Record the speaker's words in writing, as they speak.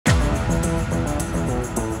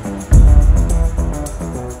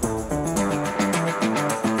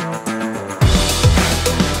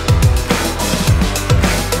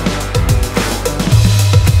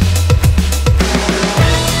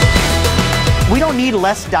We don't need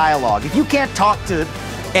less dialogue. If you can't talk to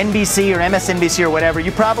NBC or MSNBC or whatever,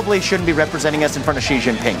 you probably shouldn't be representing us in front of Xi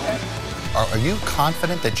Jinping. Are you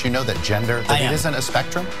confident that you know that gender, that it isn't a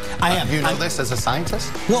spectrum? I am. You know this as a scientist?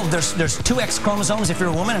 Well, there's two X chromosomes if you're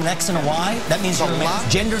a woman, an X and a Y. That means you're a man.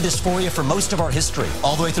 Gender dysphoria for most of our history,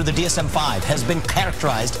 all the way through the DSM-5, has been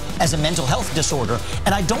characterized as a mental health disorder.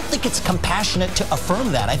 And I don't think it's compassionate to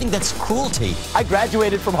affirm that. I think that's cruelty. I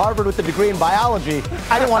graduated from Harvard with a degree in biology.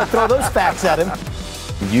 I didn't want to throw those facts at him.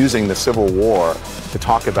 Using the Civil War to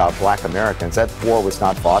talk about black Americans, that war was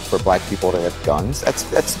not fought for black people to have guns.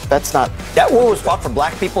 That's not. That war was fought for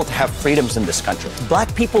black people to have freedoms in this country.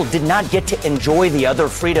 Black people did not get to enjoy the other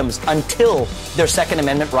freedoms until their Second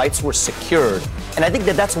Amendment rights were secured. And I think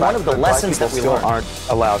that that's one of the lessons that we learned. Aren't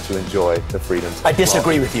allowed to enjoy the freedoms. I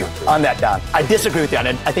disagree with you on that, Don. I disagree with you. And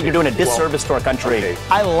I think you're doing a disservice to our country. Okay.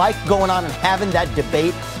 I like going on and having that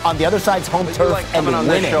debate on the other side's home turf and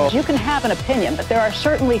winning. You can have an opinion, but there are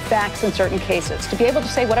certainly facts in certain cases. To be able to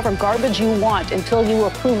say whatever garbage you want until you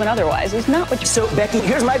are proven otherwise is not what you... So, Becky,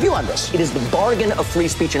 here's my view on this. It is the bargain of free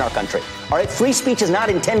speech in our country. All right? Free speech is not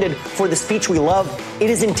intended for the speech we love. It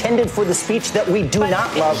is intended for the speech that we do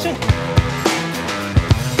not love.